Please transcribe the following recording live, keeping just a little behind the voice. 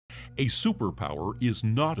A superpower is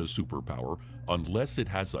not a superpower unless it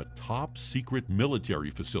has a top-secret military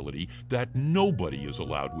facility that nobody is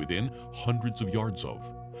allowed within hundreds of yards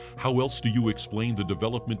of. How else do you explain the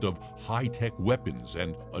development of high-tech weapons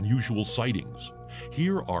and unusual sightings?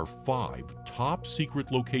 Here are 5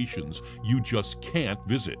 top-secret locations you just can't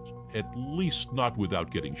visit, at least not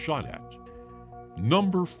without getting shot at.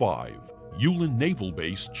 Number 5. Yulin Naval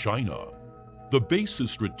Base, China. The base is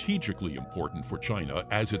strategically important for China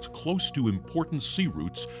as it's close to important sea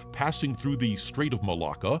routes passing through the Strait of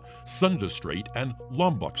Malacca, Sunda Strait, and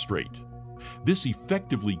Lombok Strait. This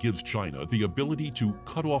effectively gives China the ability to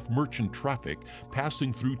cut off merchant traffic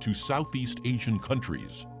passing through to Southeast Asian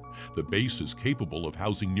countries. The base is capable of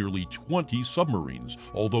housing nearly 20 submarines,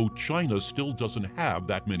 although China still doesn't have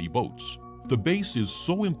that many boats. The base is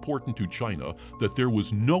so important to China that there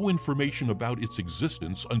was no information about its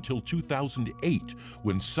existence until 2008,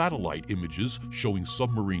 when satellite images showing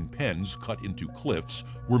submarine pens cut into cliffs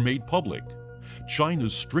were made public.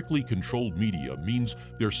 China's strictly controlled media means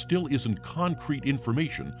there still isn't concrete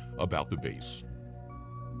information about the base.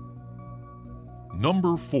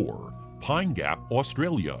 Number 4. Pine Gap,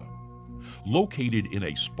 Australia. Located in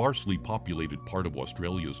a sparsely populated part of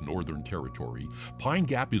Australia's Northern Territory, Pine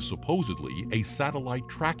Gap is supposedly a satellite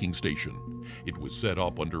tracking station. It was set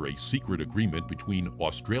up under a secret agreement between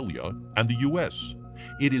Australia and the US.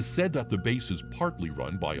 It is said that the base is partly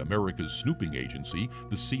run by America's snooping agency,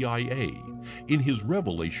 the CIA. In his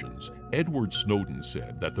revelations, Edward Snowden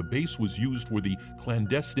said that the base was used for the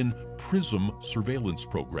clandestine PRISM surveillance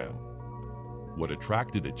program. What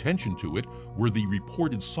attracted attention to it were the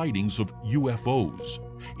reported sightings of UFOs.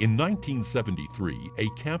 In 1973, a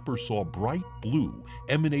camper saw bright blue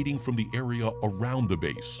emanating from the area around the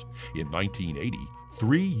base. In 1980,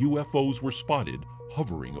 3 UFOs were spotted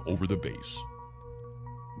hovering over the base.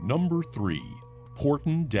 Number 3.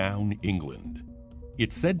 Porton Down, England.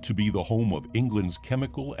 It's said to be the home of England's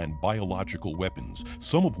chemical and biological weapons,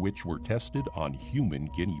 some of which were tested on human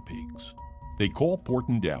guinea pigs. They call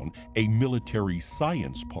Porton Down a military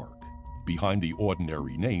science park. Behind the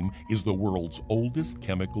ordinary name is the world's oldest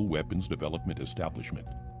chemical weapons development establishment.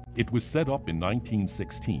 It was set up in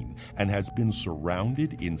 1916 and has been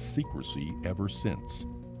surrounded in secrecy ever since.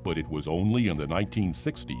 But it was only in the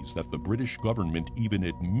 1960s that the British government even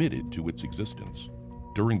admitted to its existence.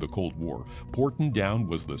 During the Cold War, Porton Down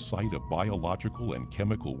was the site of biological and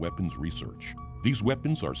chemical weapons research. These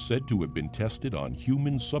weapons are said to have been tested on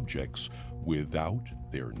human subjects without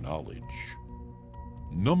their knowledge.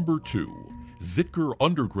 Number 2. Zitkar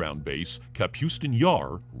Underground Base, Kapustin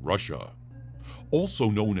Yar, Russia. Also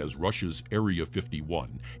known as Russia's Area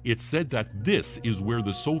 51, it's said that this is where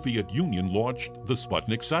the Soviet Union launched the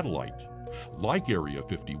Sputnik satellite. Like Area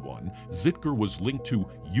 51, Zitkar was linked to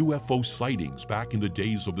UFO sightings back in the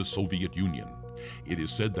days of the Soviet Union. It is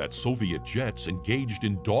said that Soviet jets engaged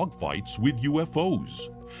in dogfights with UFOs.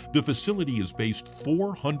 The facility is based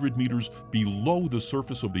 400 meters below the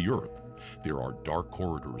surface of the Earth. There are dark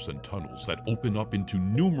corridors and tunnels that open up into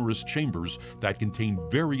numerous chambers that contain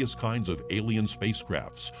various kinds of alien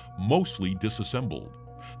spacecrafts, mostly disassembled.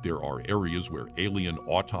 There are areas where alien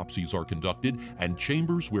autopsies are conducted and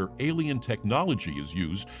chambers where alien technology is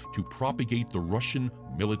used to propagate the Russian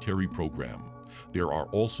military program. There are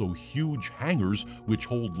also huge hangars which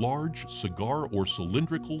hold large cigar or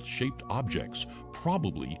cylindrical shaped objects,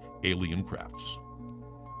 probably alien crafts.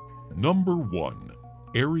 Number 1.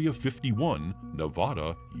 Area 51,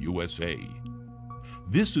 Nevada, USA.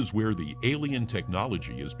 This is where the alien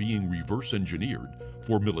technology is being reverse engineered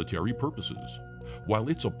for military purposes. While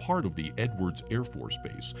it's a part of the Edwards Air Force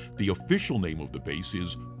Base, the official name of the base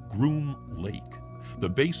is Groom Lake. The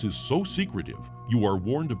base is so secretive, you are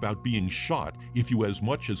warned about being shot if you as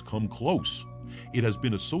much as come close. It has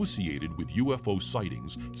been associated with UFO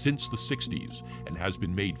sightings since the 60s and has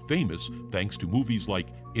been made famous thanks to movies like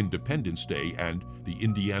Independence Day and the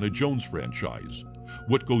Indiana Jones franchise.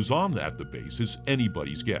 What goes on at the base is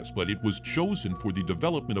anybody's guess, but it was chosen for the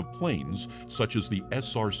development of planes such as the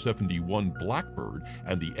SR-71 Blackbird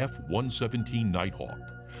and the F-117 Nighthawk.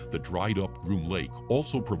 The dried-up Groom Lake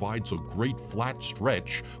also provides a great flat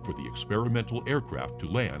stretch for the experimental aircraft to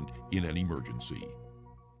land in an emergency.